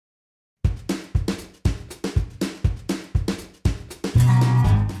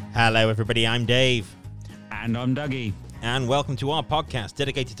Hello everybody, I'm Dave. And I'm Dougie. And welcome to our podcast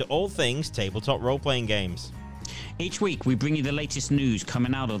dedicated to all things tabletop role-playing games. Each week we bring you the latest news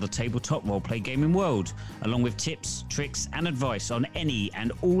coming out of the tabletop role-play gaming world, along with tips, tricks and advice on any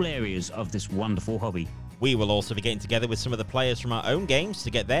and all areas of this wonderful hobby. We will also be getting together with some of the players from our own games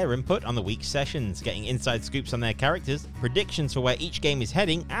to get their input on the week's sessions, getting inside scoops on their characters, predictions for where each game is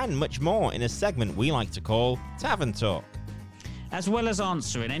heading, and much more in a segment we like to call Tavern Talk. As well as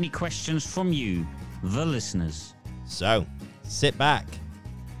answering any questions from you, the listeners. So, sit back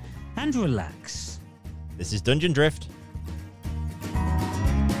and relax. This is Dungeon Drift.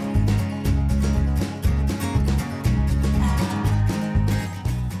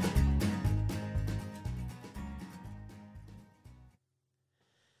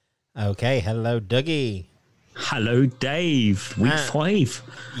 Okay, hello Dougie. Hello Dave. Week 5.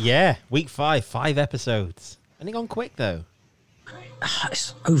 Yeah, week 5, 5 episodes. Only gone quick though.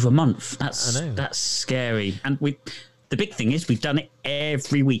 It's over a month. That's scary. And the big thing is we've done it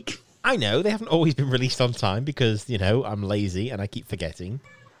every week. I know, they haven't always been released on time because, you know, I'm lazy and I keep forgetting.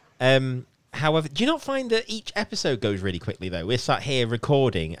 However, do you not find that each episode goes really quickly though? We're sat here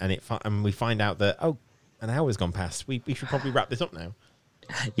recording and we find out that, an hour's gone past. We should probably wrap this up now.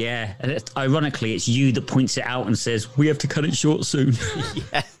 Yeah, and ironically, it's you that points it out and says, we have to cut it short soon.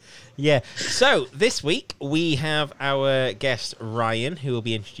 Yeah. So, this week, we have our guest, Ryan, who we'll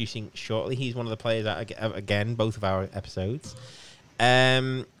be introducing shortly. He's one of the players at, again, both of our episodes.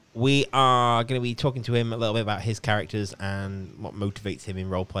 We are going to be talking to him a little bit about his characters and what motivates him in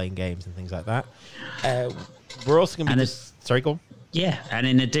role-playing games and things like that. We're also going to be... Sorry, go on. Yeah, and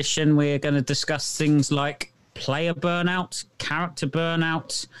in addition, we're going to discuss things like player burnout, character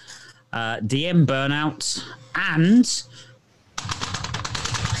burnout, DM burnout, and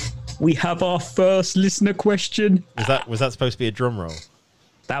we have our first listener question. Was that supposed to be a drum roll?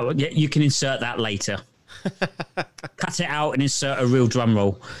 You can insert that later. Cut it out and insert a real drum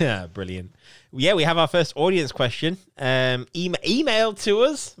roll. Yeah, brilliant. Yeah, we have our first audience question. Emailed to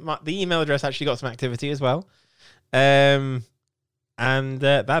us. The email address actually got some activity as well. And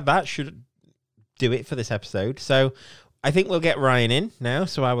that should do it for this episode. So I think we'll get Ryan in now.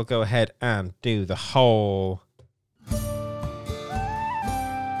 So I will go ahead and do the whole...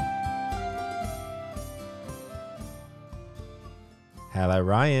 Hello,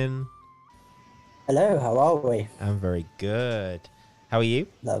 Ryan. Hello, how are we? I'm very good. How are you?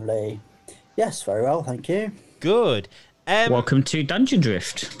 Lovely. Yes, very well, thank you. Good. Welcome to Dungeon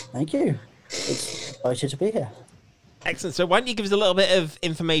Drift. Thank you. It's excited to be here. Excellent. So why don't you give us a little bit of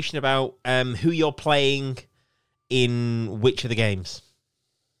information about who you're playing in which of the games?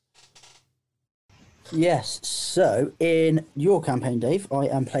 Yes, so in your campaign, Dave, I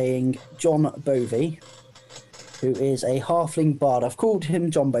am playing John Bovey, who is a halfling bard. I've called him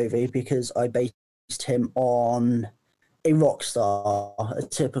John Bovey because I based him on a rock star, a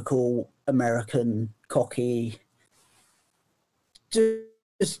typical American, cocky,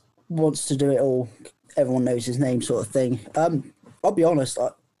 just wants to do it all. Everyone knows his name sort of thing. I'll be honest,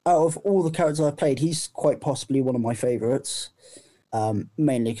 out of all the characters I've played, he's quite possibly one of my favourites,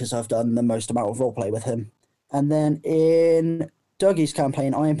 mainly because I've done the most amount of roleplay with him. And then in Dougie's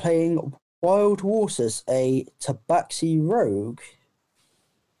campaign, I am playing Wild Waters, a Tabaxi rogue.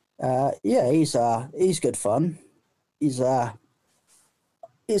 He's good fun. He's a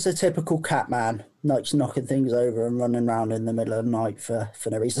typical cat man, likes knocking things over and running around in the middle of the night for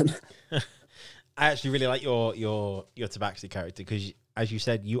no reason. I actually really like your Tabaxi character because, as you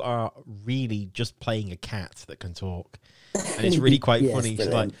said, you are really just playing a cat that can talk, and it's really quite funny. She's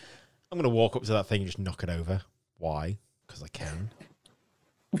like, I'm going to walk up to that thing and just knock it over. Why? Because I can.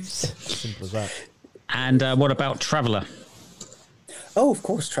 Simple as that. And what about Traveller? Oh, of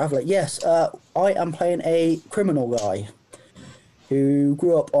course, Traveller. Yes, I am playing a criminal guy who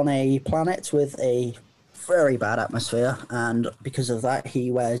grew up on a planet with a very bad atmosphere, and because of that,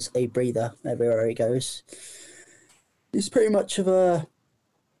 he wears a breather everywhere he goes. He's pretty much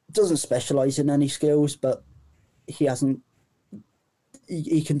doesn't specialise in any skills, but he can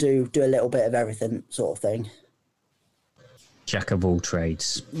do a little bit of everything, sort of thing. Jack of all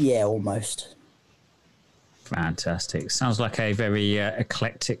trades. Yeah, almost. Fantastic. Sounds like a very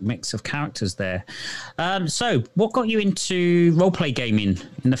eclectic mix of characters there. So, what got you into roleplay gaming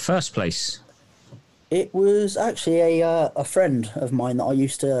in the first place? It was actually a friend of mine that I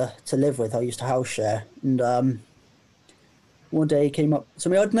used to live with. I used to house share. And one day he came up to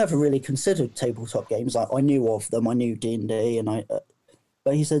me. I'd never really considered tabletop games. I knew of them. I knew D&D.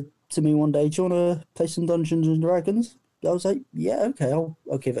 But he said to me one day, do you want to play some Dungeons and Dragons? I was like, yeah, okay, I'll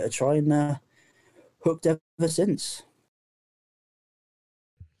give it a try. And hooked ever since.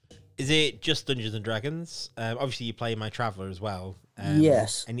 Is it just Dungeons and Dragons? Obviously, you play My Traveller as well.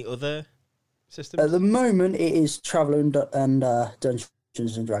 Yes. Any other systems? At the moment, it is Traveller and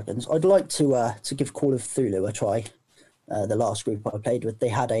Dungeons and Dragons. I'd like to give Call of Cthulhu a try. The last group I played with, they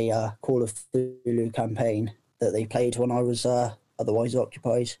had a Call of Cthulhu campaign that they played when I was otherwise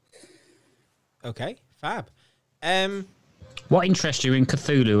occupied. Okay, fab. What interests you in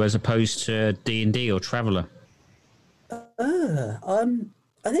Cthulhu as opposed to D&D or Traveller?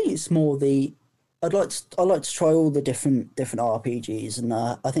 I think it's more I'd like to try all the different RPGs, and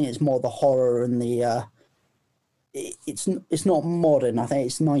I think it's more the horror and the it's not modern. I think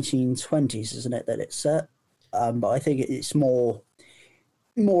it's 1920s, isn't it, that it's set? But I think it's more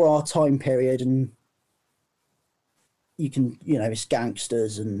our time period, and you can, it's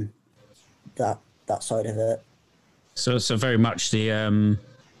gangsters and that side of it. So very much the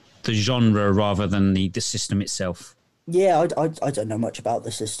genre rather than the system itself. Yeah, I don't know much about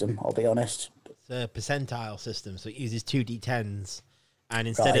the system, I'll be honest. It's a percentile system, so it uses 2d10s, and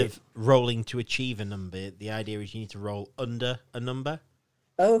instead of rolling to achieve a number, the idea is you need to roll under a number.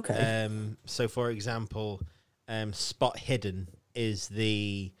 Oh, okay. So, for example, Spot Hidden is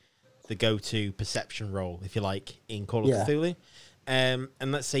the go-to perception roll, if you like, in Call of Cthulhu. And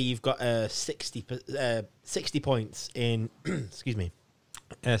let's say you've got 60 points in, excuse me,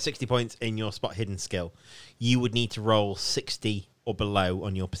 60 points in your Spot Hidden skill. You would need to roll 60 or below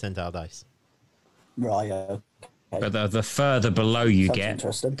on your percentile dice. Right. Okay. But the further below you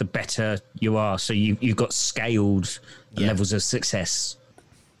Sounds get, the better you are. So you've got scaled levels of success.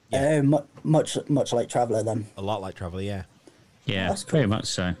 Yeah. Much like Traveller then. A lot like Traveller, yeah. Yeah, That's cool. very much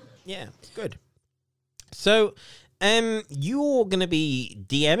so. Yeah, good. So, you're going to be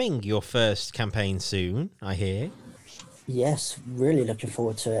DMing your first campaign soon, I hear. Yes, really looking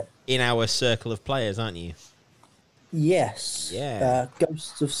forward to it. In our circle of players, aren't you? Yes. Yeah.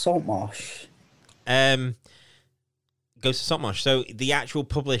 Ghosts of Saltmarsh. Ghosts of Saltmarsh. So the actual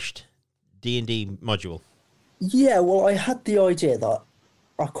published D&D module. Yeah, well, I had the idea that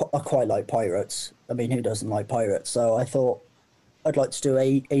I quite like pirates. I mean, who doesn't like pirates? So I thought I'd like to do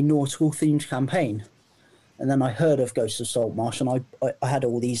a nautical themed campaign. And then I heard of Ghosts of Saltmarsh, and I had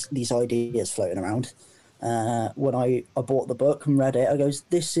all these ideas floating around. When I bought the book and read it, I goes,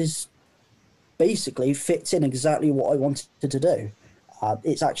 this is basically fits in exactly what I wanted to do.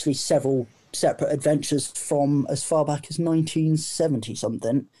 It's actually several separate adventures from as far back as 1970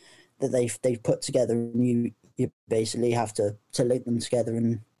 something that they've put together, and you basically have to link them together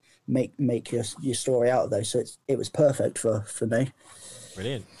and make your story out of those. So it was perfect for me.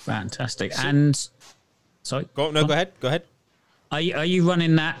 Brilliant. Fantastic. And sorry, go ahead. Are you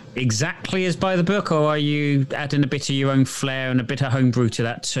running that exactly as by the book, or are you adding a bit of your own flair and a bit of homebrew to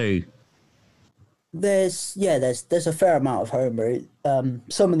that too? There's a fair amount of homebrew.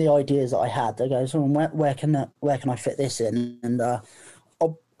 Some of the ideas that I had, I go, where can I fit this in? And I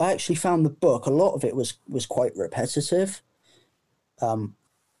actually found the book, a lot of it was quite repetitive.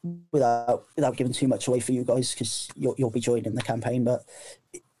 Without giving too much away for you guys, because you'll be joining the campaign, but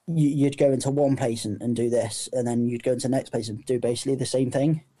you'd go into one place and do this, and then you'd go into the next place and do basically the same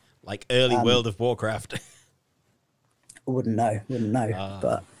thing. Like early World of Warcraft. Wouldn't know,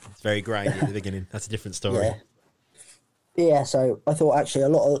 but it's very grindy at the beginning. That's a different story. Yeah. So I thought actually a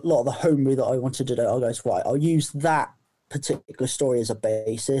lot of the homebrew that I wanted to do, I'll use that particular story as a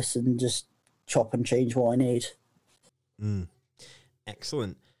basis and just chop and change what I need.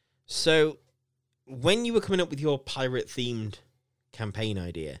 Excellent. So, when you were coming up with your pirate-themed campaign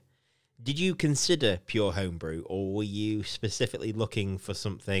idea, did you consider pure homebrew, or were you specifically looking for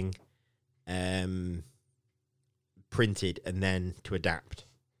something printed and then to adapt?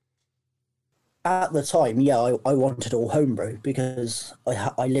 At the time, I wanted all homebrew because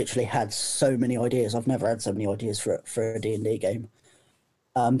I literally had so many ideas. I've never had so many ideas for a D&D game.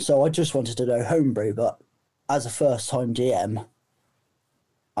 So I just wanted to do homebrew, but as a first-time DM,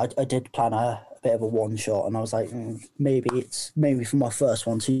 I did plan a bit of a one-shot, and I was like, maybe for my first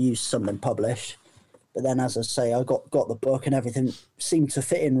one to use something published. But then, as I say, I got the book, and everything seemed to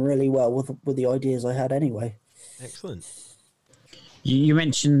fit in really well with the ideas I had anyway. Excellent. You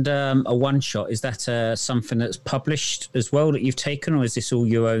mentioned a one-shot. Is that something that's published as well that you've taken, or is this all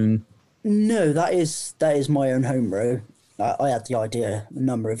your own? No, that is my own homebrew. I had the idea a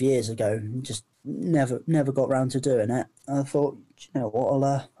number of years ago, and just never got round to doing it. I thought, you know what,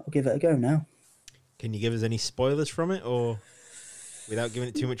 I'll give it a go now. Can you give us any spoilers from it, or without giving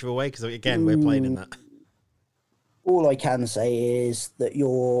it too much away? Because again, we're playing in that. All I can say is that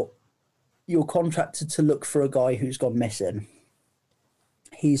you're contracted to look for a guy who's gone missing.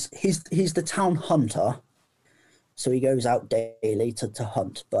 He's the town hunter, so he goes out daily to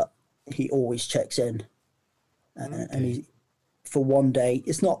hunt. But he always checks in, and Okay. he for one day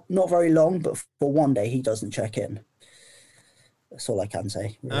it's not very long, but for one day he doesn't check in. That's all I can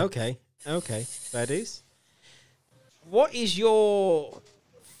say. Really. Okay. Okay. Fair dues. What is your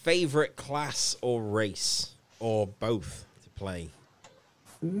favorite class or race or both to play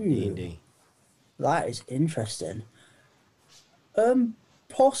D&D? That is interesting.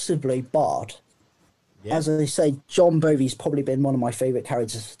 Possibly Bard. Yeah. As I say, John Bovey's probably been one of my favourite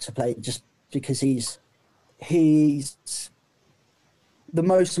characters to play, just because he's the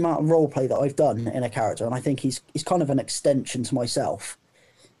most amount of role play that I've done in a character, and I think he's kind of an extension to myself.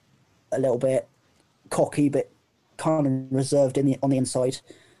 A little bit cocky, but kind of reserved on the inside.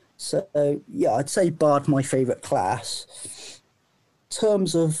 So yeah, I'd say Bard my favourite class. In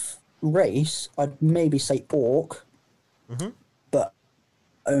terms of race, I'd maybe say Orc, but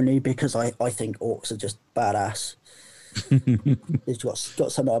only because I think Orcs are just badass. They've got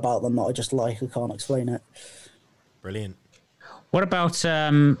something about them that I just like. I can't explain it. Brilliant. What about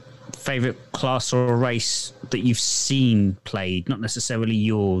favorite class or race that you've seen played, not necessarily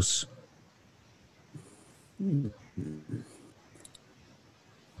yours?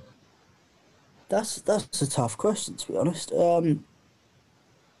 That's a tough question, to be honest. I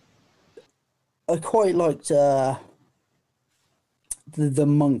quite liked the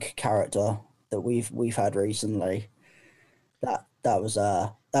monk character that we've had recently. That was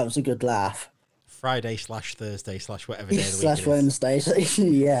a good laugh. Friday/Thursday/whatever day of the week Slash it is. Wednesday. So,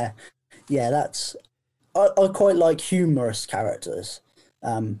 yeah. That's I quite like humorous characters.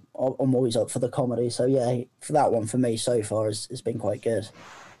 I'm always up for the comedy. So yeah, for that one for me so far has been quite good.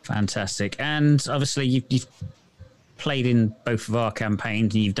 Fantastic. And obviously, you've played in both of our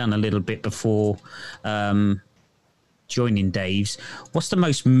campaigns, and you've done a little bit before joining Dave's. What's the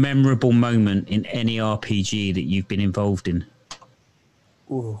most memorable moment in any RPG that you've been involved in?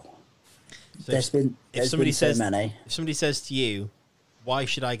 Ooh. So There's been so many. If somebody says to you, "Why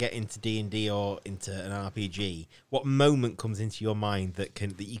should I get into D&D or into an RPG?" What moment comes into your mind that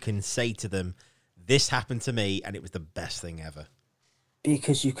you can say to them, "This happened to me, and it was the best thing ever"?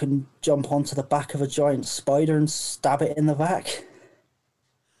 Because you can jump onto the back of a giant spider and stab it in the back.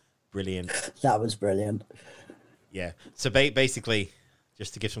 Brilliant. That was brilliant. Yeah. So basically,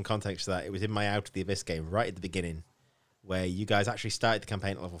 just to give some context to that, it was in my Out of the Abyss game right at the beginning, where you guys actually started the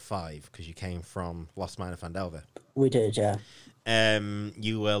campaign at level 5 because you came from Lost Mine of Phandelver. We did, yeah.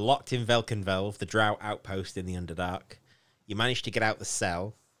 You were locked in Velkenvelve, the Drow outpost in the Underdark. You managed to get out the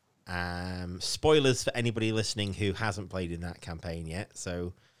cell. Spoilers for anybody listening who hasn't played in that campaign yet,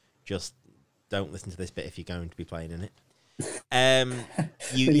 so just don't listen to this bit if you're going to be playing in it.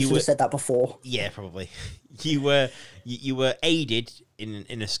 You should have said that before. Yeah, probably. You were aided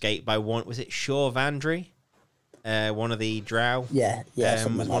in escape by one. Was it Shaw Vandry? One of the Drow. Yeah,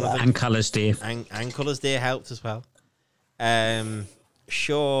 something was like one of that. them. And Colours Dear. And Colours Dear helped as well.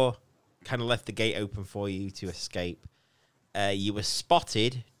 Shaw kind of left the gate open for you to escape. You were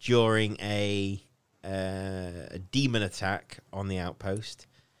spotted during a demon attack on the outpost,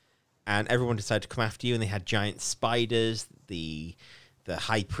 and everyone decided to come after you. And they had giant spiders. The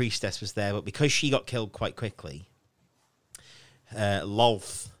high priestess was there, but because she got killed quite quickly,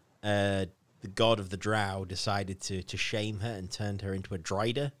 Lolth, the god of the Drow, decided to shame her and turned her into a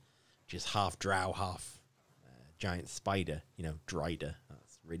Dryder, which is half Drow, half giant spider. Dryder.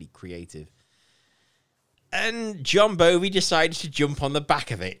 That's really creative. And John Bovey decided to jump on the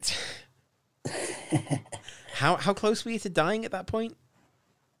back of it. How close were you to dying at that point?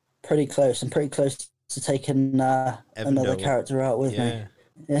 Pretty close. I'm pretty close to taking another character out with me.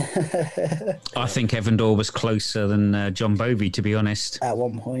 I think Evandor was closer than John Bovey, to be honest. At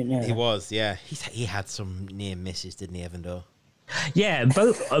one point, yeah. He was, yeah. He had some near misses, didn't he, Evandor? Yeah,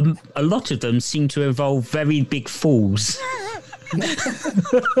 both. A lot of them seem to involve very big falls.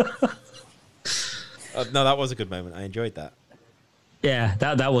 No, that was a good moment. I enjoyed that. Yeah,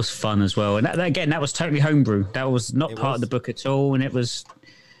 that was fun as well. And that was totally homebrew. That was not part of the book at all, and it was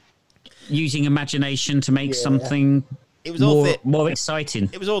using imagination to make something It was all more exciting.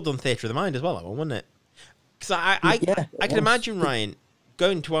 It was all done theatre of the mind as well, that one, wasn't it? Because I can imagine, Ryan,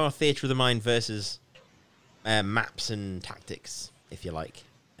 going to our theatre of the mind versus maps and tactics, if you like,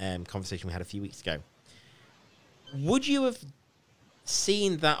 conversation we had a few weeks ago. Would you have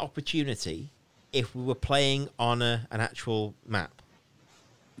seen that opportunity if we were playing on an actual map?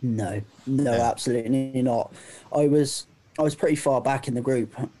 No, absolutely not. I was pretty far back in the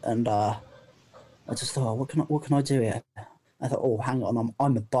group, and I just thought, what can I do here? I thought, oh, hang on,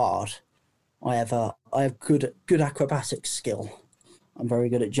 I'm a bard. I have good acrobatic skill. I'm very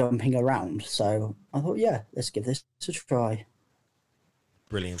good at jumping around. So I thought, yeah, let's give this a try.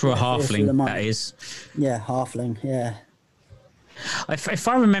 Brilliant. For a Yeah, through the halfling, mind. that is. Yeah, halfling. Yeah. If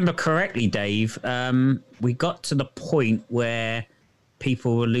I remember correctly, Dave, we got to the point where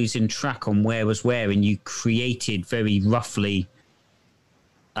people were losing track on where was where, and you created very roughly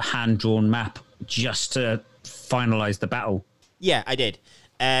a hand-drawn map just to finalize the battle. Yeah, I did.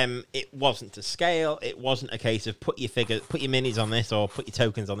 It wasn't to scale. It wasn't a case of put your minis on this or put your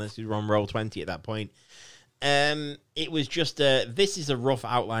tokens on this. We were on Roll20 at that point. It was just this is a rough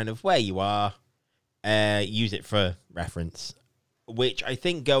outline of where you are. Use it for reference, which I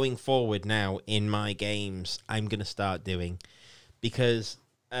think going forward now in my games I'm going to start doing, because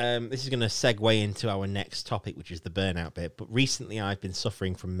this is going to segue into our next topic, which is the burnout bit. But recently I've been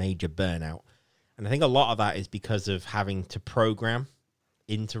suffering from major burnout, and I think a lot of that is because of having to program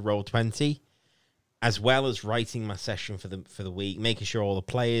into Roll20, as well as writing my session for the week, making sure all the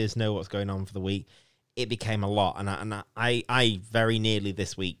players know what's going on for the week. It became a lot, and I very nearly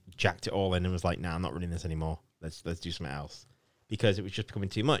this week jacked it all in and was like, "Nah, I'm not running this anymore. Let's do something else," because it was just becoming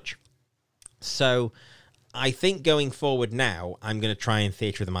too much. So I think going forward now, I'm going to try and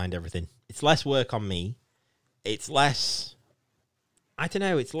theatre of the mind everything. It's less work on me. It's less, I don't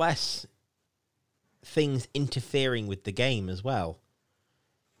know, it's less things interfering with the game as well.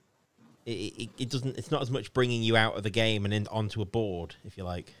 It doesn't. It's not as much bringing you out of the game and onto a board, if you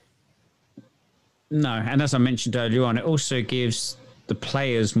like. No, and as I mentioned earlier on, it also gives the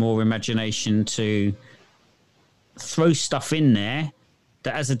players more imagination to throw stuff in there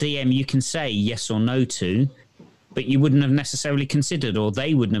that as a DM you can say yes or no to, but you wouldn't have necessarily considered, or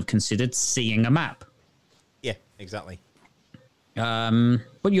they wouldn't have considered seeing a map. Yeah, exactly. What are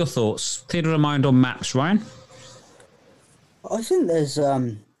your thoughts? Theatre of mind on maps, Ryan? I think there's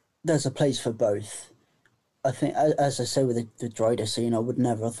a place for both. I think, as I say with the Dryder scene, I would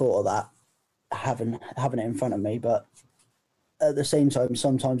never have thought of that having it in front of me. But at the same time,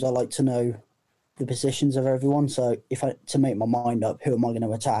 sometimes I like to know the positions of everyone. So to make my mind up, who am I going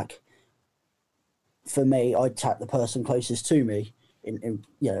to attack? For me, I'd attack the person closest to me. In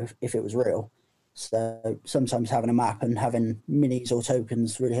if it was real. So sometimes having a map and having minis or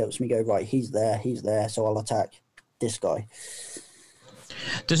tokens really helps me go, right, he's there, so I'll attack this guy.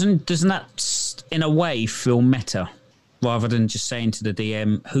 Doesn't that in a way feel meta, rather than just saying to the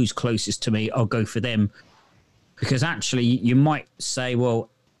DM who's closest to me, I'll go for them? Because actually you might say, well,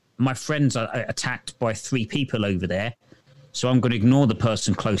 my friends are attacked by 3 people over there, so I'm going to ignore the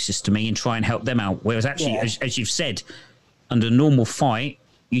person closest to me and try and help them out. Whereas actually, as you've said, under a normal fight,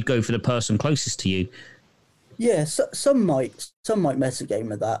 you'd go for the person closest to you. Yeah, some might metagame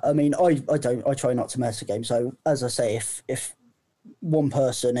with that. I mean, I don't. I try not to metagame. So as I say, if one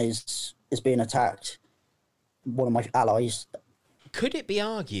person is being attacked, one of my allies. Could it be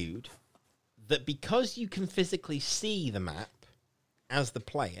argued that because you can physically see the map as the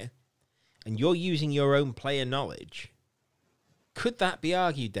player, and you're using your own player knowledge, could that be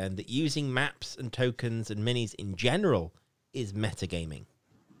argued then that using maps and tokens and minis in general is metagaming?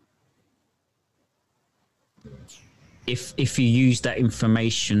 If you use that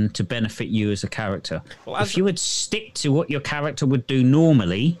information to benefit you as a character. Well, if you would stick to what your character would do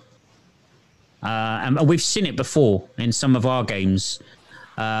normally, and we've seen it before in some of our games.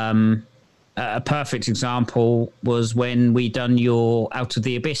 A perfect example was when we done your Out of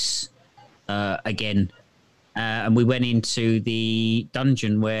the Abyss again, and we went into the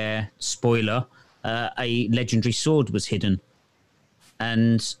dungeon where, spoiler, a legendary sword was hidden,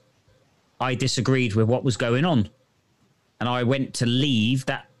 and I disagreed with what was going on, and I went to leave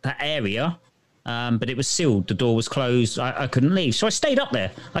that area, but it was sealed. The door was closed. I couldn't leave, so I stayed up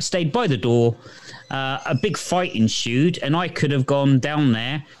there. I stayed by the door. A big fight ensued, and I could have gone down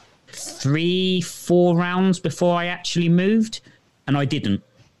there 3-4 rounds before I actually moved, and I didn't.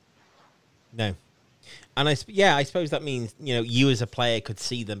 No. And I suppose that means, you as a player could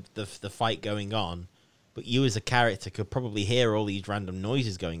see the fight going on, but you as a character could probably hear all these random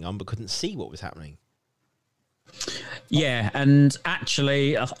noises going on, but couldn't see what was happening. Yeah, and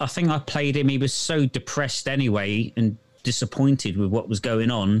actually, I think I played him. He was so depressed anyway and disappointed with what was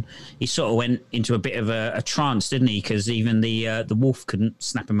going on. He sort of went into a bit of a trance, didn't he? Because even the wolf couldn't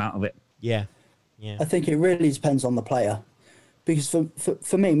snap him out of it. Yeah. I think it really depends on the player. Because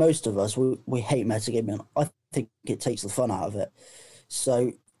for me, most of us, we hate metagaming. I think it takes the fun out of it.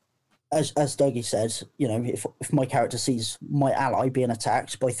 So, as Dougie says, if my character sees my ally being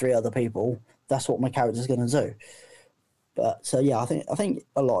attacked by 3 other people, that's what my character's going to do. But so yeah, I think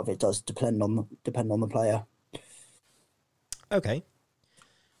a lot of it does depend on the player. Okay.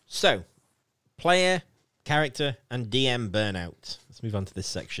 So, player, character, and DM burnout. Let's move on to this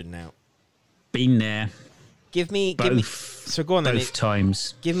section now. Been there. Give me. So go on then. Both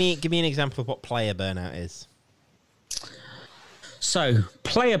times. Give me an example of what player burnout is. So,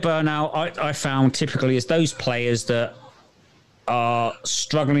 player burnout, I found typically is those players that are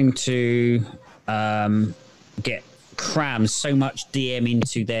struggling to get crammed so much DM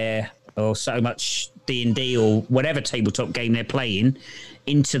into or so much D&D or whatever tabletop game they're playing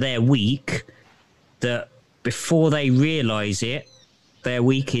into their week that before they realise it, their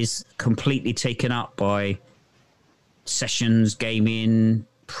week is completely taken up by sessions, gaming,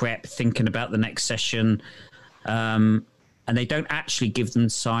 prep, thinking about the next session. And they don't actually give them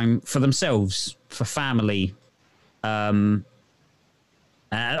time for themselves, for family. I've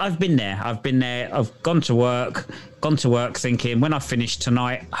been there. I've gone to work thinking when I finish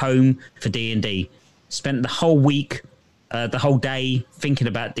tonight, home for D&D. Spent the whole week, the whole day thinking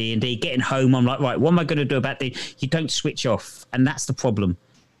about D&D. Getting home, I'm like, right, what am I going to do about D? You don't switch off. And that's the problem.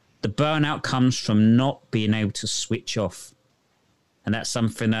 The burnout comes from not being able to switch off. And that's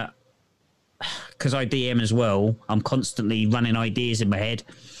something that, because I DM as well, I'm constantly running ideas in my head.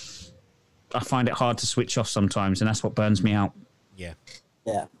 I find it hard to switch off sometimes, and that's what burns me out. Yeah.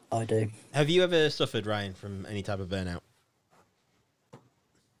 Yeah, I do. Have you ever suffered, Ryan, from any type of burnout?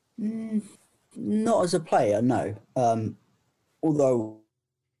 Not as a player, no. Although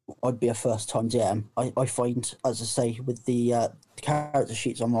I'd be a first-time DM, I find, as I say, with the character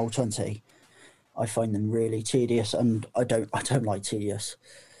sheets on Roll20, I find them really tedious, and I don't like tedious.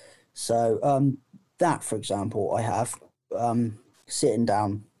 So that, for example, I have sitting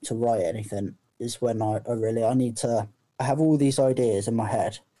down to write anything is when I have all these ideas in my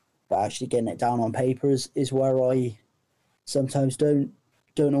head, but actually getting it down on paper is where I sometimes don't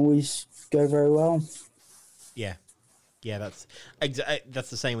always go very well. Yeah, that's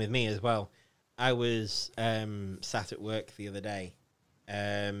the same with me as well. I was sat at work the other day.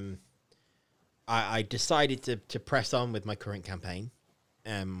 I decided to press on with my current campaign.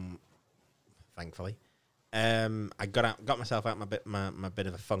 Thankfully, I got myself out my bit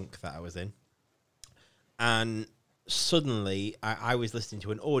of a funk that I was in, and suddenly I was listening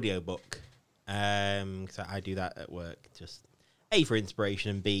to an audiobook. So I do that at work, just A, for inspiration,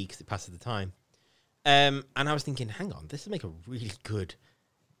 and B, because it passes the time. And I was thinking, hang on, this would make a really good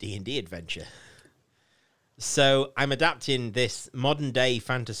D&D adventure. So I'm adapting this modern day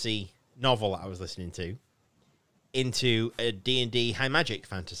fantasy novel that I was listening to into a D&D high magic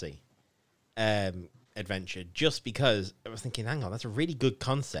fantasy adventure, just because I was thinking, hang on, that's a really good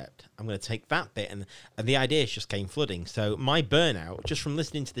concept. I'm going to take that bit, and the ideas just came flooding. So my burnout, just from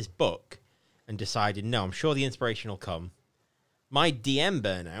listening to this book and deciding, no, I'm sure the inspiration will come. My DM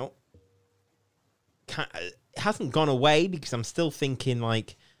burnout hasn't gone away, because I'm still thinking,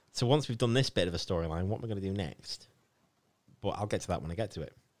 like, so once we've done this bit of a storyline, what am I going to do next? But I'll get to that when I get to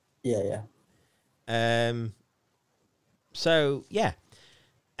it. Yeah. So, yeah.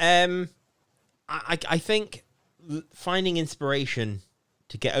 I think finding inspiration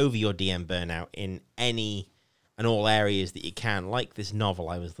to get over your DM burnout in any and all areas that you can, like this novel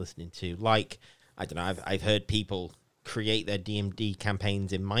I was listening to, like, I don't know, I've heard people create their D&D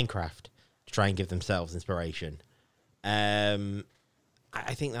campaigns in Minecraft to try and give themselves inspiration.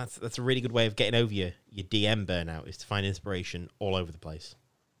 I think that's a really good way of getting over your DM burnout, is to find inspiration all over the place.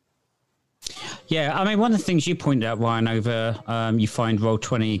 Yeah, I mean, one of the things you pointed out, Ryan, over you find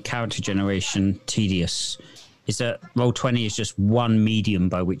Roll20 character generation tedious, is that Roll20 is just one medium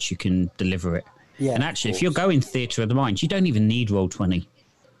by which you can deliver it. Yeah, and actually, if you're going theatre of the mind, you don't even need Roll20.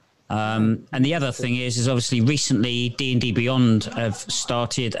 And the other thing is obviously recently D&D Beyond have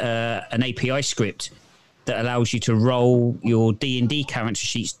started an API script that allows you to roll your D&D character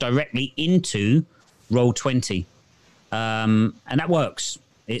sheets directly into Roll20. And that works.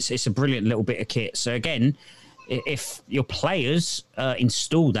 It's a brilliant little bit of kit. So again, if your players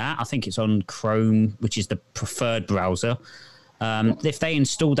install that, I think it's on Chrome, which is the preferred browser. If they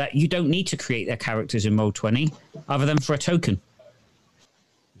install that, you don't need to create their characters in Roll20 other than for a token.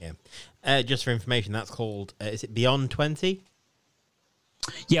 Yeah. Just for information, that's called, is it Beyond 20?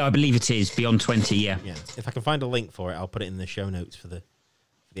 Yeah, I believe it is Beyond 20. Yeah. If I can find a link for it, I'll put it in the show notes for the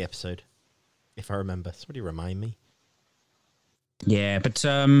episode, if I remember. Somebody remind me. Yeah, but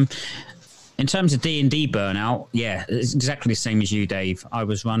in terms of D&D burnout, yeah, it's exactly the same as you, Dave. I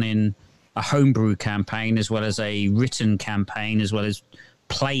was running a homebrew campaign as well as a written campaign, as well as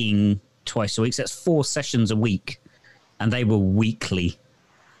playing twice a week. So that's 4 sessions a week, and they were weekly.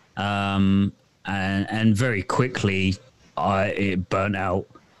 And very quickly, it burnt out.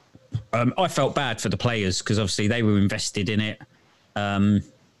 I felt bad for the players because obviously they were invested in it.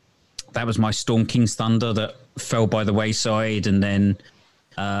 That was my Storm King's Thunder that fell by the wayside, and then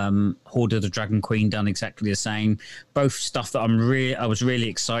Horde of the Dragon Queen done exactly the same. Both stuff that I was really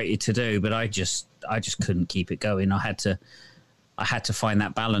excited to do, but I just couldn't keep it going. I had to find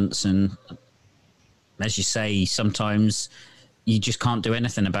that balance, and as you say, sometimes you just can't do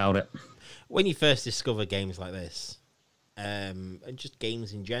anything about it. When you first discover games like this, and just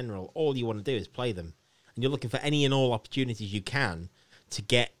games in general, all you want to do is play them, and you're looking for any and all opportunities you can to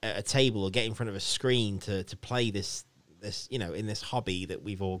get at a table or get in front of a screen to play this in this hobby that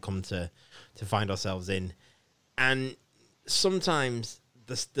we've all come to find ourselves in. And sometimes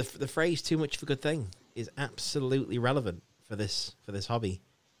the phrase "too much of a good thing" is absolutely relevant for this hobby.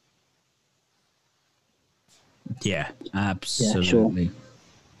 Yeah, absolutely. Yeah, sure.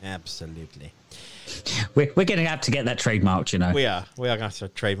 Absolutely. We're going to have to get that trademarked, you know. We are going to have to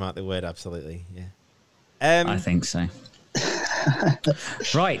trademark the word absolutely, yeah. I think so.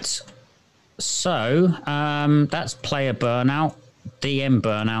 Right. So, that's player burnout, DM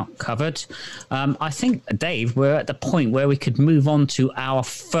burnout covered. I think, Dave, we're at the point where we could move on to our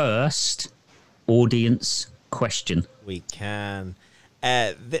first audience question. We can.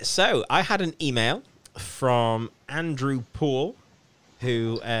 So, I had an email from Andrew Poole,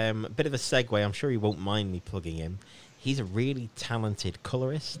 who, a bit of a segue, I'm sure he won't mind me plugging him. He's a really talented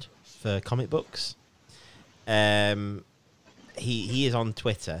colorist for comic books. He is on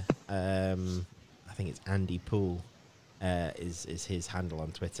Twitter. I think it's Andy Poole is his handle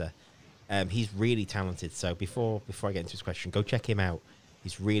on Twitter. He's really talented. So before I get into his question, go check him out.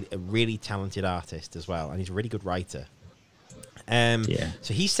 He's a really talented artist as well, and he's a really good writer.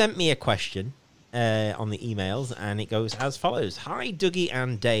 So he sent me a question on the emails, and it goes as follows. Hi, Dougie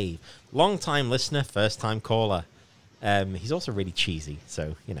and Dave. Long-time listener, first-time caller. He's also really cheesy,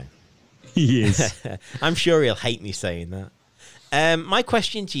 so, you know. He is. I'm sure he'll hate me saying that. My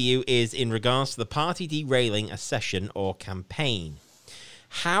question to you is in regards to the party derailing a session or campaign.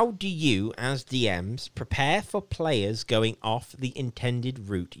 How do you, as DMs, prepare for players going off the intended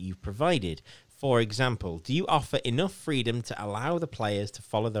route you've provided? For example, do you offer enough freedom to allow the players to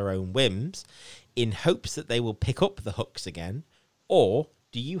follow their own whims in hopes that they will pick up the hooks again? Or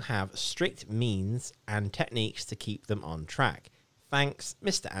do you have strict means and techniques to keep them on track? Thanks,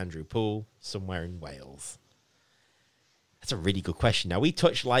 Mr. Andrew Poole, somewhere in Wales. That's a really good question. Now, we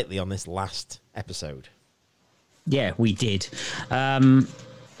touched lightly on this last episode. Yeah, we did.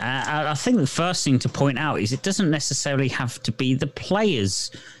 I think the first thing to point out is it doesn't necessarily have to be the players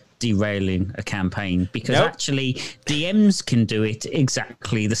derailing a campaign, because actually DMs can do it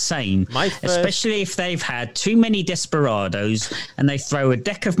exactly the same, especially if they've had too many desperados and they throw a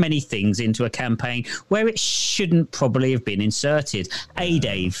deck of many things into a campaign where it shouldn't probably have been inserted.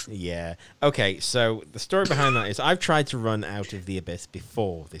 Dave? Yeah. Okay, so the story behind that is I've tried to run Out of the Abyss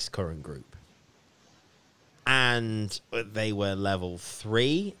before this current group, and they were level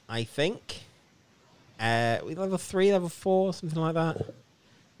 3, I think. Level 3, level 4, something like that.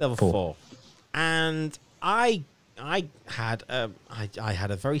 Level 4. And I had a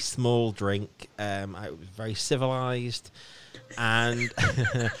very small drink. I was very civilized, and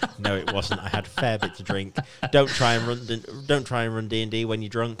no, it wasn't. I had a fair bit to drink. Don't try and run D&D when you're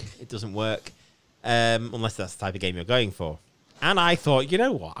drunk. It doesn't work, unless that's the type of game you're going for. And I thought, you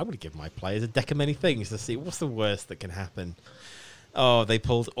know what? I'm going to give my players a deck of many things to see what's the worst that can happen. Oh, they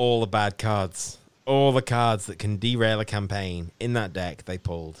pulled all the bad cards. All the cards that can derail a campaign in that deck, they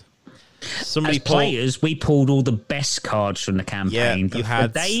pulled. Players, we pulled all the best cards from the campaign. Yeah, you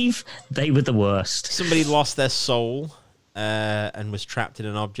had Dave, they were the worst. Somebody lost their soul and was trapped in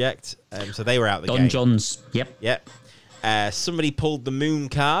an object, so they were out the game. Don Johns, yep. Somebody pulled the moon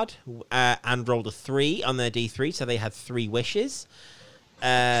card and rolled a 3 on their D3, so they had 3 wishes.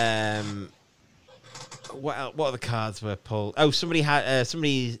 What other cards were pulled? Oh, somebody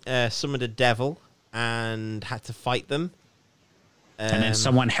summoned a devil and had to fight them. And then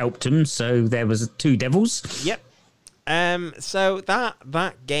someone helped them, so there was 2 devils. Yep. So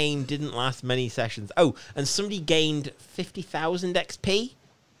that game didn't last many sessions. Oh, and somebody gained 50,000 XP.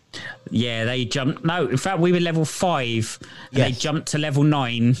 Yeah, they jumped. No, in fact, we were level 5, and they jumped to level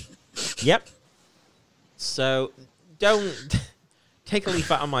 9. Yep. So don't take a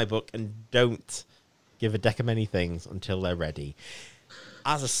leaf out of my book and don't give a deck of many things until they're ready.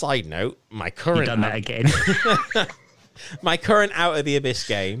 As a side note, my current that again. My current Out of the Abyss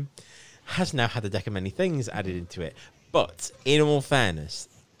game has now had a deck of many things added into it. But in all fairness,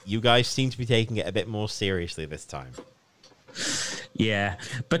 you guys seem to be taking it a bit more seriously this time. Yeah,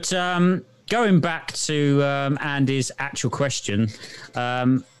 but going back to Andy's actual question,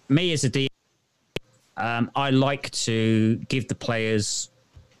 me as a DM, I like to give the players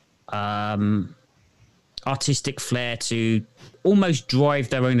artistic flair to almost drive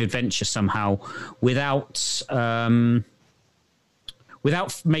their own adventure somehow without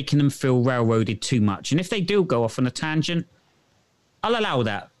making them feel railroaded too much. And if they do go off on a tangent, I'll allow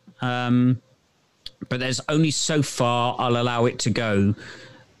that. But there's only so far I'll allow it to go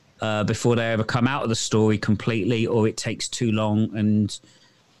before they ever come out of the story completely, or it takes too long. And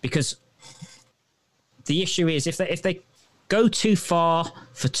because the issue is if they go too far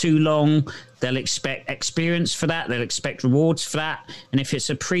for too long, they'll expect experience for that. They'll expect rewards for that. And if it's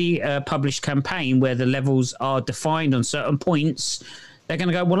a pre-published campaign where the levels are defined on certain points, they're going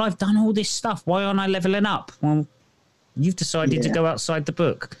to go, well, I've done all this stuff. Why aren't I leveling up? Well, you've decided to go outside the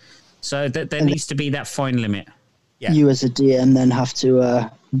book. So there needs to be that fine limit. Yeah. You as a DM then have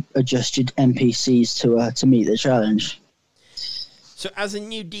to adjust your NPCs to meet the challenge. So as a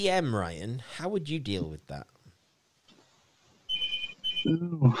new DM, Ryan, how would you deal with that?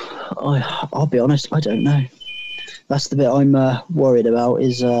 Ooh, I'll be honest, I don't know. That's the bit I'm worried about.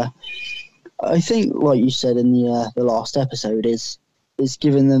 Is I think, like you said in the last episode, is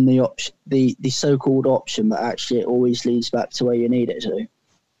giving them the option, the so-called option, but actually it always leads back to where you need it to.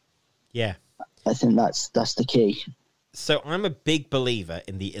 Yeah, I think that's the key. So I'm a big believer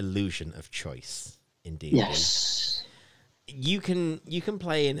in the illusion of choice. Indeed, yes. You can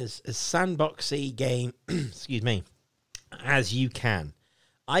play in as sandboxy game. Excuse me. As you can.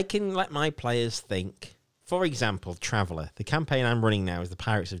 I can let my players think. For example, Traveller. The campaign I'm running now is the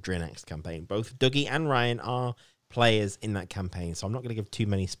Pirates of Drinax campaign. Both Dougie and Ryan are players in that campaign, so I'm not going to give too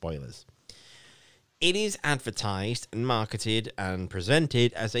many spoilers. It is advertised and marketed and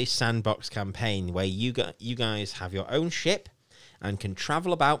presented as a sandbox campaign where you guys have your own ship and can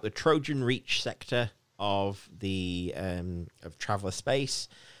travel about the Trojan Reach sector of the of Traveller space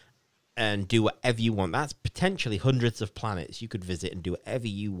and do whatever you want. That's potentially hundreds of planets you could visit and do whatever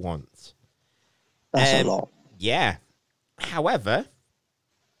you want. That's a lot. Yeah. However,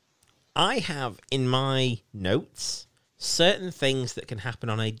 I have in my notes certain things that can happen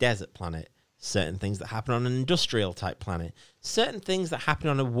on a desert planet, certain things that happen on an industrial type planet, certain things that happen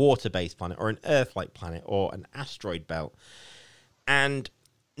on a water-based planet or an Earth-like planet or an asteroid belt. And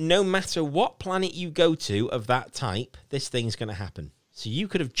no matter what planet you go to of that type, this thing's going to happen. So you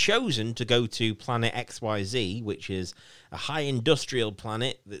could have chosen to go to planet XYZ, which is a high industrial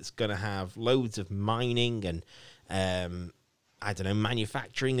planet that's going to have loads of mining and,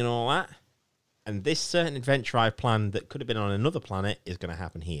 manufacturing and all that. And this certain adventure I've planned that could have been on another planet is going to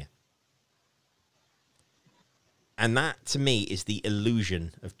happen here. And that, to me, is the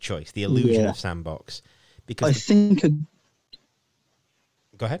illusion of choice, the illusion of sandbox. Because I think...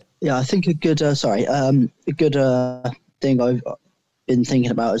 Go ahead. Yeah, I think a good thing I've been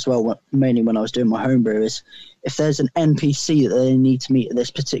thinking about as well, mainly when I was doing my homebrew, is if there's an NPC that they need to meet at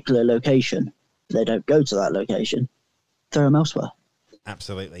this particular location, they don't go to that location, throw them elsewhere.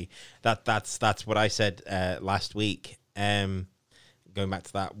 Absolutely. That's what I said last week. Going back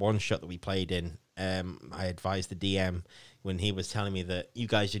to that one shot that we played in, I advised the DM when he was telling me that you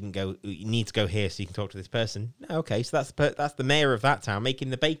guys didn't go, you need to go here so you can talk to this person. No, okay, so that's the mayor of that town,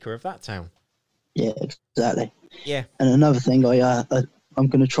 making the baker of that town. Yeah, exactly. Yeah. And another thing I'm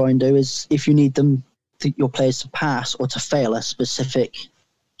going to try and do is if you need your players to pass or to fail a specific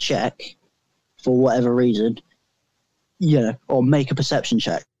check for whatever reason, or make a perception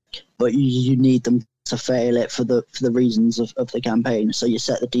check, but you need them to fail it for the reasons of the campaign. So you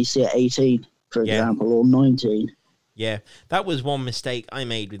set the DC at 18, for example, or 19. Yeah, that was one mistake I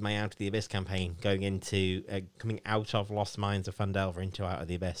made with my Out of the Abyss campaign, going into coming out of Lost Mines of Phandelver into Out of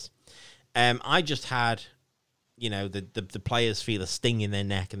the Abyss. I just had, the players feel a sting in their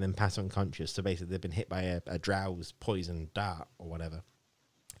neck and then pass unconscious. So basically, they've been hit by a drowse, poison, dart, or whatever.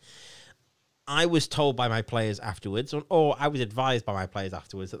 I was told by my players afterwards, or I was advised by my players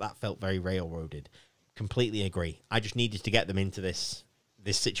afterwards that felt very railroaded. Completely agree. I just needed to get them into this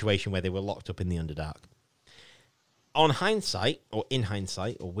situation where they were locked up in the Underdark. On hindsight, or in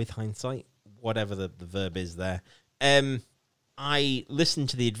hindsight, or with hindsight, whatever the verb is there, I listened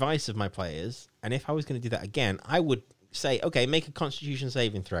to the advice of my players, and if I was going to do that again, I would say, okay, make a Constitution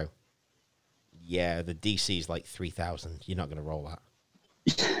saving throw. Yeah, the DC is like 3,000. You're not going to roll that.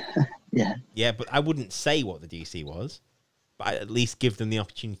 Yeah. Yeah, but I wouldn't say what the DC was, but I'd at least give them the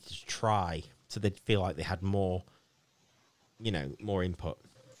opportunity to try, so they'd feel like they had more, more input.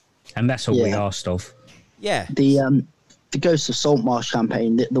 And that's all we asked of. Yeah. The Ghost of Saltmarsh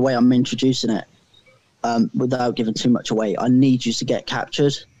campaign, the way I'm introducing it, without giving too much away, I need you to get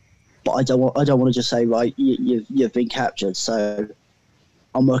captured, but I don't want to just say, right, you've been captured. So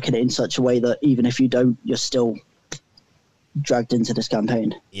I'm working it in such a way that even if you don't, you're still dragged into this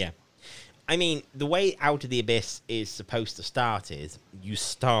campaign. Yeah. I mean, the way Out of the Abyss is supposed to start is you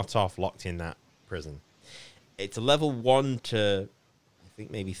start off locked in that prison. It's a level 1 to, I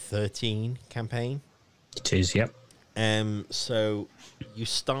think, maybe 13 campaign. It is, yep. So you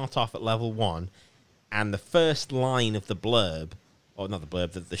start off at level 1, and the first line of the blurb, or not the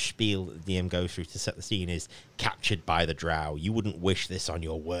blurb, the spiel that the DM goes through to set the scene is captured by the drow. You wouldn't wish this on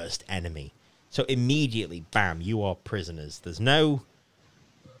your worst enemy. So immediately, bam, you are prisoners. There's no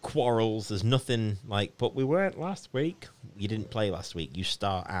quarrels. There's nothing like, but we weren't last week. You didn't play last week. You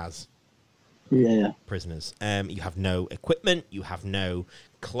start as prisoners. You have no equipment. You have no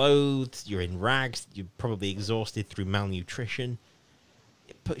clothes. You're in rags. You're probably exhausted through malnutrition.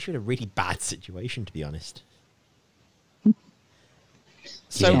 It puts you in a really bad situation, to be honest.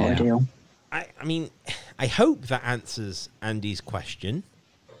 So, ideal. I mean, I hope that answers Andy's question.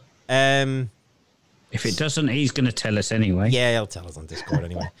 If it doesn't, he's going to tell us anyway. Yeah, he'll tell us on Discord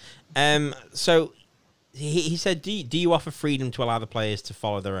anyway. So he said, do you offer freedom to allow the players to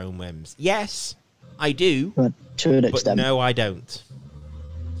follow their own whims? Yes, I do. But to an extent. But no, I don't.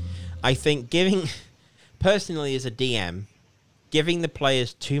 I think personally as a DM, giving the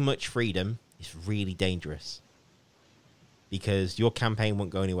players too much freedom is really dangerous. Because your campaign won't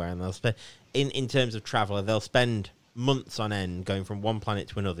go anywhere, and they'll spend, in terms of Traveller, they'll spend months on end going from one planet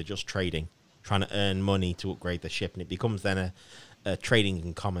to another just trading, trying to earn money to upgrade the ship, and it becomes then a trading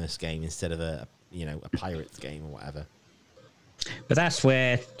and commerce game instead of a pirates game or whatever. But that's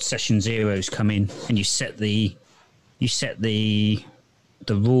where session zeros come in, and you set the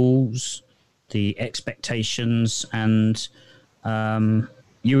rules, the expectations, and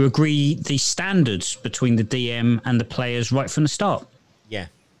you agree the standards between the DM and the players right from the start. Yeah.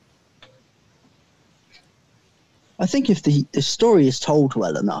 I think if the story is told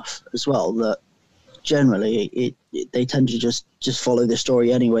well enough as well, that generally they tend to just follow the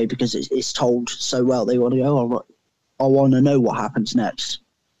story anyway because it's told so well. They want to go, oh, I want to know what happens next.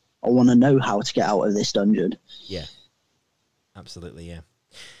 I want to know how to get out of this dungeon. Yeah. Absolutely, yeah.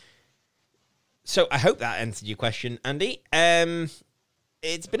 So I hope that answered your question, Andy.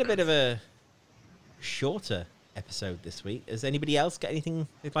 It's been a bit of a shorter episode this week. Has anybody else got anything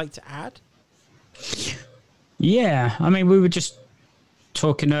they'd like to add? Yeah, I mean, we were just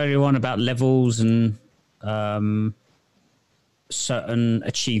talking earlier on about levels and certain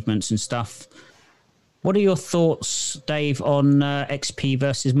achievements and stuff. What are your thoughts, Dave, on XP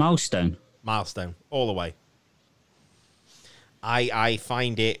versus Milestone? Milestone, all the way. I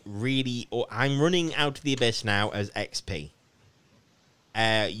find it really... I'm running Out of the Abyss now as XP.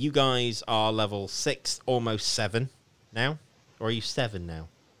 You guys are level 6, almost 7 now? Or are you 7 now?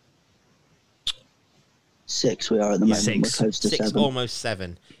 6 we are at the moment. We're close to 6, 7. almost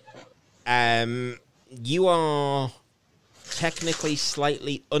 7. You are technically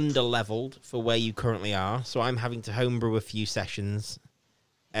slightly under-leveled for where you currently are, so I'm having to homebrew a few sessions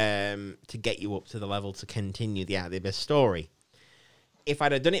to get you up to the level to continue the Out of the Abyss story. If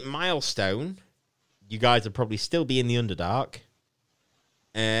I'd have done it Milestone, you guys would probably still be in the Underdark,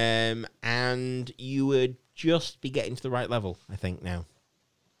 and you would just be getting to the right level, I think, now.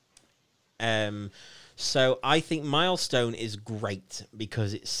 So I think Milestone is great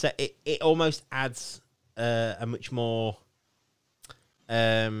because it almost adds a much more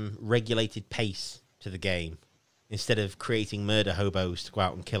regulated pace to the game instead of creating murder hobos to go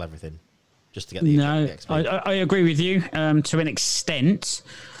out and kill everything just to get the XP. I agree with you to an extent,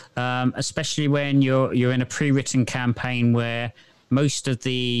 especially when you're in a pre-written campaign where most of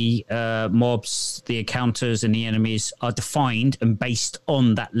the mobs, the encounters, and the enemies are defined and based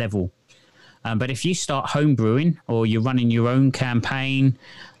on that level. But if you start homebrewing or you're running your own campaign,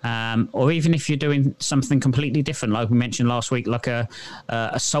 or even if you're doing something completely different, like we mentioned last week, like a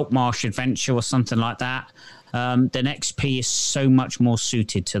Saltmarsh adventure or something like that, then XP is so much more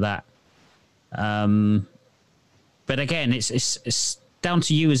suited to that. But again, it's down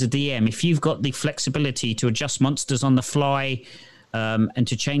to you as a DM. If you've got the flexibility to adjust monsters on the fly and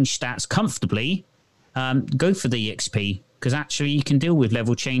to change stats comfortably, go for the XP. Because actually you can deal with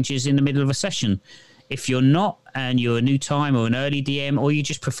level changes in the middle of a session. If you're not, and you're a new time or an early DM, or you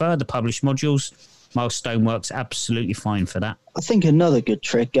just prefer the published modules, Milestone works absolutely fine for that. I think another good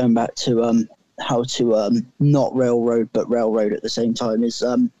trick, going back to how to not railroad but railroad at the same time, is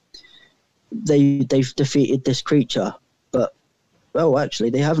they've defeated this creature, but actually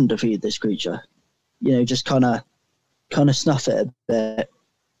they haven't defeated this creature. You know, just kind of snuff it a bit,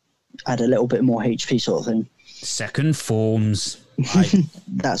 add a little bit more HP sort of thing. Second forms.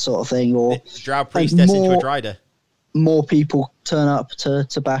 That sort of thing. Or Drow Priestess into a Drider. More people turn up to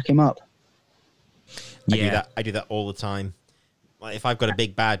back him up. I do that all the time. like if I've got a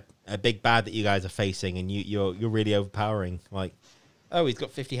big bad that you guys are facing, and you're really overpowering. Like, oh, he's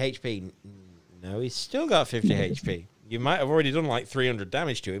got 50 HP. No, he's still got 50 HP. You might have already done like 300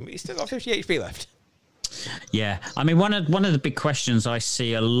 damage to him, but he's still got 50 HP left. Yeah, I mean, one of the big questions I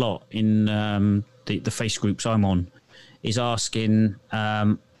see a lot in the face groups I'm on is asking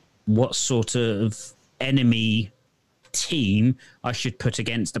what sort of enemy team I should put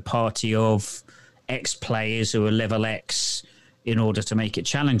against a party of X players who are level X in order to make it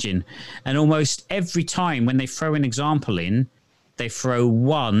challenging. And almost every time when they throw an example in, they throw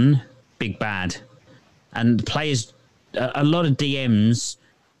one big bad. And the players, a lot of DMs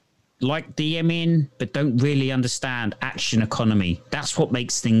like DMing, but don't really understand action economy. That's what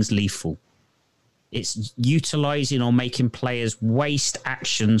makes things lethal. It's utilizing or making players waste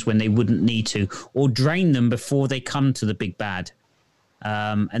actions when they wouldn't need to, or drain them before they come to the big bad.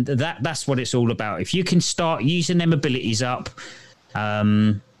 And that's what it's all about. If you can start using them abilities up,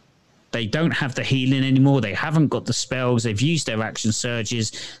 they don't have the healing anymore. They haven't got the spells. They've used their action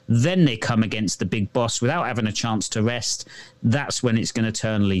surges. Then they come against the big boss without having a chance to rest. That's when it's going to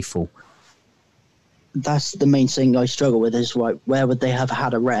turn lethal. That's the main thing I struggle with is, like, where would they have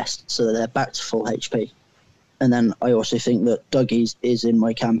had a rest so that they're back to full HP? And then I also think that Dougie is in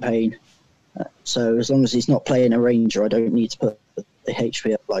my campaign. So as long as he's not playing a ranger, I don't need to put the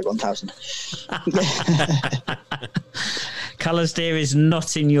HP up like 1,000. Colours Deer is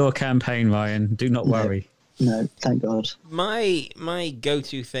not in your campaign, Ryan. Do not worry. No, thank God. My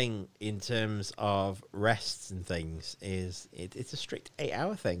go-to thing in terms of rests and things is it's a strict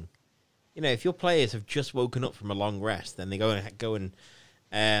 8-hour thing. You know, if your players have just woken up from a long rest, then they go and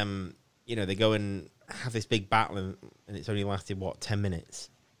they go and have this big battle, and it's only lasted 10 minutes,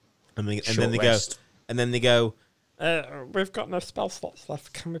 and then they go, we've got no spell slots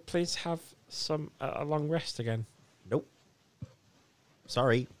left. Can we please have a long rest again? Nope.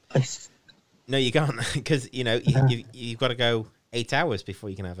 Sorry. No, you can't, because you've got to go 8 hours before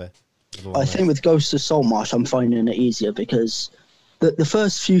you can have a long rest. think with Ghost of Saltmarsh, I'm finding it easier because the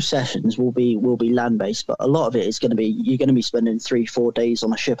first few sessions will be land based, but a lot of it is going to be you're going to be spending 3-4 days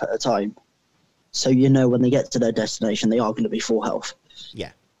on a ship at a time. So when they get to their destination, they are going to be full health.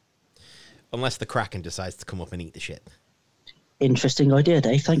 Yeah. Unless the Kraken decides to come up and eat the shit. Interesting idea,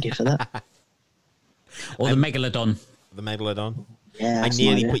 Dave. Thank you for that. Or the Megalodon. The Megalodon. Yeah, I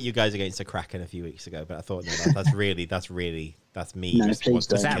nearly put you guys against a Kraken a few weeks ago, but I thought, no, that's me. No, please Was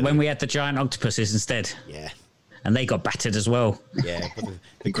don't. that when we had the giant octopuses instead? Yeah. And they got battered as well. Yeah, but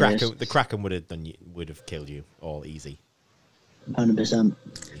the Kraken would have killed you all easy. 100%.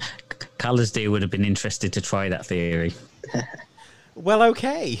 Colours Deer would have been interested to try that theory. Well,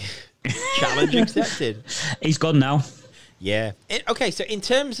 okay. Challenge accepted. He's gone now. Yeah. Okay, so in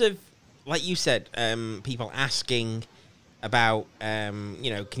terms of, like you said, people asking about,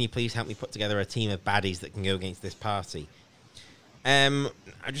 can you please help me put together a team of baddies that can go against this party? I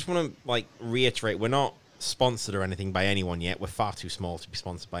just want to reiterate, we're not sponsored or anything by anyone yet. We're far too small to be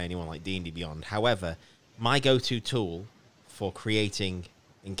sponsored by anyone like D&D Beyond. However, my go-to tool for creating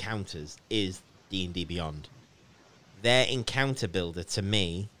encounters is D&D Beyond. Their encounter builder, to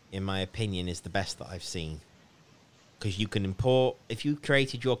me, in my opinion, is the best that I've seen. Because you can import, if you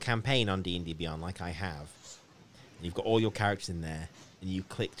created your campaign on D&D Beyond like I have, and you've got all your characters in there, and you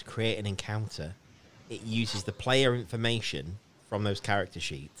click to create an encounter, it uses the player information from those character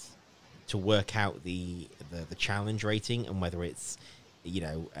sheets to work out the challenge rating and whether it's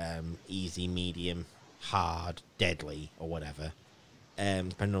easy, medium, hard, deadly, or whatever,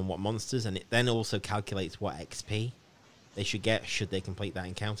 depending on what monsters, and it then also calculates what XP they should get should they complete that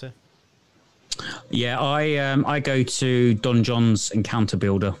encounter. Yeah, I go to Don John's Encounter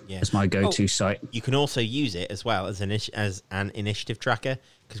Builder as my go-to site. You can also use it as well as an initiative tracker,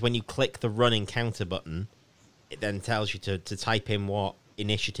 because when you click the run encounter button, it then tells you to type in what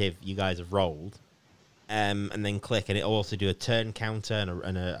initiative you guys have rolled, and then click, and it'll also do a turn counter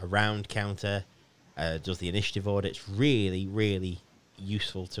and a round counter, does the initiative order. It's really, really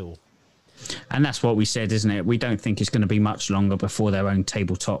useful tool. And that's what we said, isn't it? We don't think it's going to be much longer before their own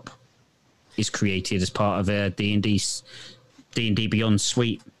tabletop is created as part of a D&D Beyond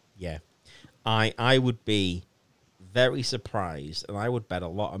suite. Yeah. I would be very surprised, and I would bet a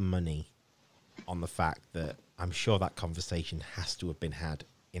lot of money on the fact that I'm sure that conversation has to have been had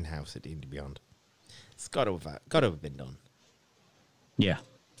in-house at D&D Beyond. It's got to have been done. Yeah.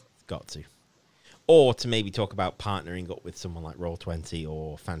 It's got to. Or to maybe talk about partnering up with someone like Roll20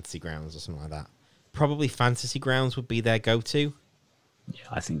 or Fantasy Grounds or something like that. Probably Fantasy Grounds would be their go-to. Yeah,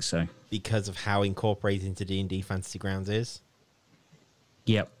 I think so. Because of how incorporated into D&D Fantasy Grounds is.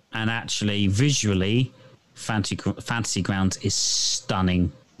 Yep. And actually, visually, Fantasy Grounds is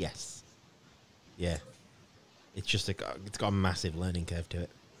stunning. Yes. Yeah. It's just it's got a massive learning curve to it.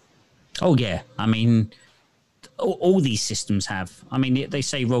 Oh yeah, I mean, all these systems have. I mean, they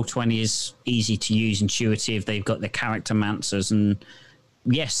say Roll20 is easy to use, intuitive. They've got the character mancers, and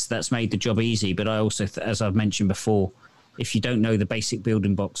yes, that's made the job easy. But I also, as I've mentioned before, if you don't know the basic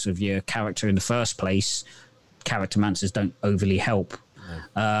building blocks of your character in the first place, character mancers don't overly help.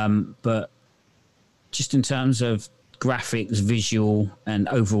 No. But just in terms of graphics, visual, and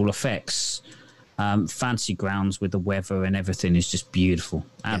overall effects, Fantasy Grounds with the weather and everything is just beautiful.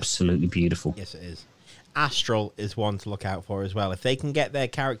 Absolutely beautiful. Yes, it is. Astral is one to look out for as well. If they can get their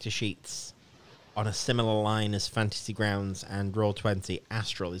character sheets on a similar line as Fantasy Grounds and Roll20,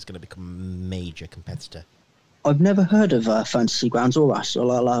 Astral is going to become a major competitor. I've never heard of Fantasy Grounds or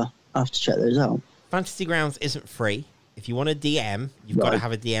Astral. I'll have to check those out. Fantasy Grounds isn't free. If you want a DM, you've got to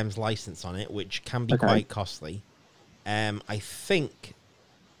have a DM's license on it, which can be quite costly. I think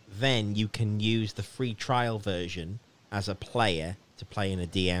then you can use the free trial version as a player to play in a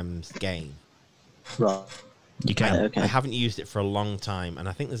DM's game. Right. You can. I haven't used it for a long time, and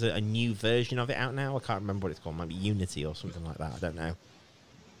I think there's a new version of it out now. I can't remember what it's called. It might be Unity or something like that. I don't know.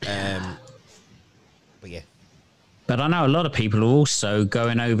 But yeah. But I know a lot of people are also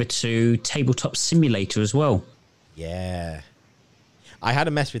going over to Tabletop Simulator as well. Yeah. I had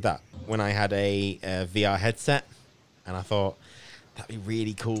a mess with that when I had a VR headset, and I thought that'd be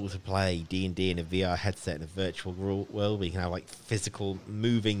really cool to play D&D in a VR headset in a virtual world where you can have like physical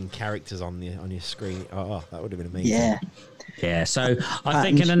moving characters on your screen. Oh, that would have been amazing. Yeah. So I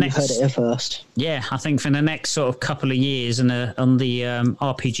think in the next, heard it here first. Yeah, I think for the next sort of couple of years on the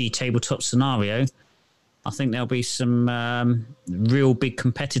RPG tabletop scenario, I think there'll be some real big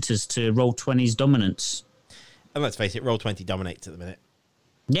competitors to Roll20's dominance. And let's face it, Roll20 dominates at the minute.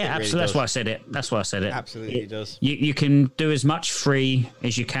 Yeah, absolutely. That's why I said it. Absolutely, it does. You can do as much free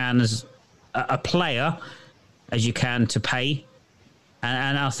as you can as a player as you can to pay,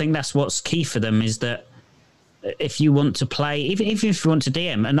 and I think that's what's key for them is that if you want to play, even if you want to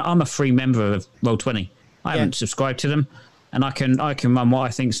DM, and I'm a free member of Roll20, I haven't subscribed to them, and I can run what I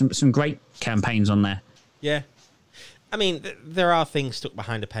think some great campaigns on there. Yeah. I mean, there are things stuck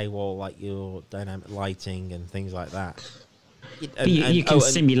behind a paywall, like your dynamic lighting and things like that. You can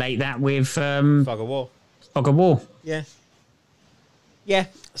simulate that with Fog of War. Fog of War. Yeah. Yeah,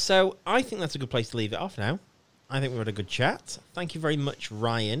 so I think that's a good place to leave it off now. I think we've had a good chat. Thank you very much,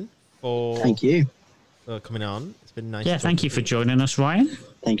 Ryan, for coming on. It's been nice. Yeah, thank you for joining us, Ryan.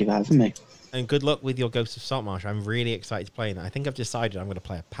 Thank you for having me. And good luck with your Ghost of Saltmarsh. I'm really excited to play that. I think I've decided I'm going to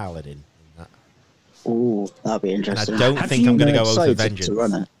play a paladin. Oh, that'll be interesting. And I don't think I'm going to go over Vengeance. I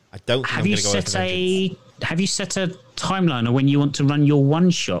don't think I'm going to go over Vengeance. Have you set a timeline of when you want to run your one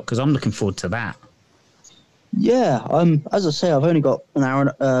shot? Because I'm looking forward to that. Yeah, as I say, I've only got an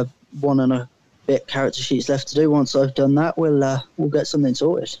hour, one and a bit character sheets left to do. Once I've done that, we'll get something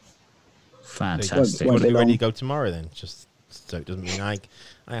sorted. Fantastic. Won't be ready to go tomorrow then, just so it doesn't mean I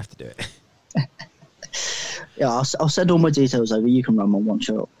have to do it. Yeah, I'll send all my details over. You can run my one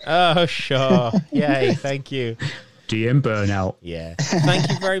shot. Oh, sure. Yay, thank you. DM burnout. Yeah. Thank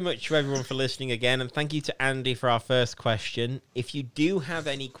you very much to everyone for listening again, and thank you to Andy for our first question. If you do have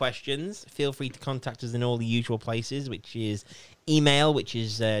any questions, feel free to contact us in all the usual places, which is email, which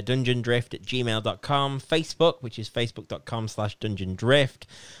is dungeondrift@gmail.com, Facebook, which is facebook.com/dungeondrift.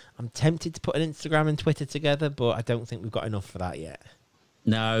 I'm tempted to put an Instagram and Twitter together, but I don't think we've got enough for that yet.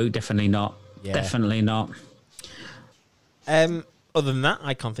 No, definitely not. Yeah. Definitely not. Other than that,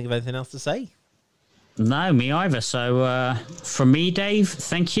 I can't think of anything else to say. No, me either. So from me, Dave,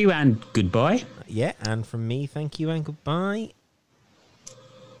 thank you and goodbye. Yeah, and from me, thank you and goodbye.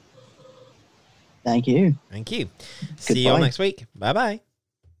 Thank you. Thank you. Goodbye. See you all next week. Bye-bye.